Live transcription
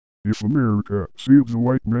If America sealed the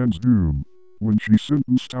white man's doom, when she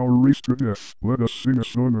sentenced our race to death, let us sing a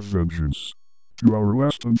song of vengeance. To our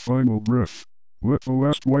last and final breath, let the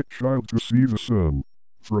last white child to see the sun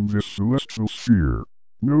from this celestial sphere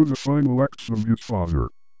know the final acts of his father,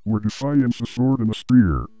 where defiance a sword and a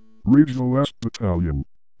spear. Rage the last battalion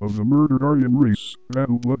of the murdered Aryan race,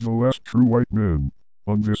 battle blood the last true white men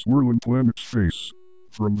on this whirling planet's face,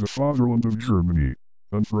 from the fatherland of Germany,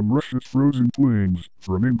 and from Russia's frozen plains,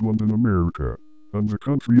 from England and America, and the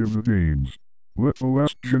country of the Danes. Let the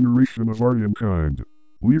last generation of Aryan kind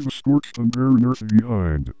leave a scorched and barren earth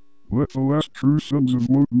behind. Let the last true sons of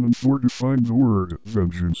Wotan and Thor define the word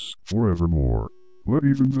vengeance forevermore. Let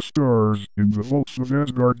even the stars in the vaults of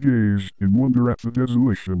Asgard gaze in wonder at the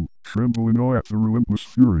desolation, tremble in awe at the relentless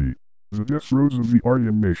fury, the death throes of the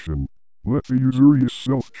Aryan nation. Let the usurious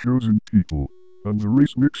self-chosen people and the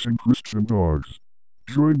race-mixing Christian dogs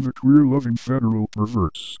join the queer-loving federal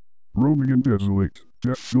perverts, roaming in desolate,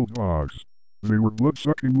 death-filled bogs. They were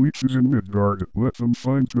blood-sucking leeches in Midgard. Let them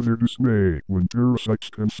find to their dismay when parasites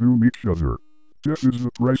consume each other. Death is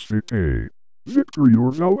the price they pay. Victory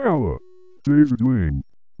or Valhalla. David Lane.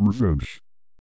 Revenge.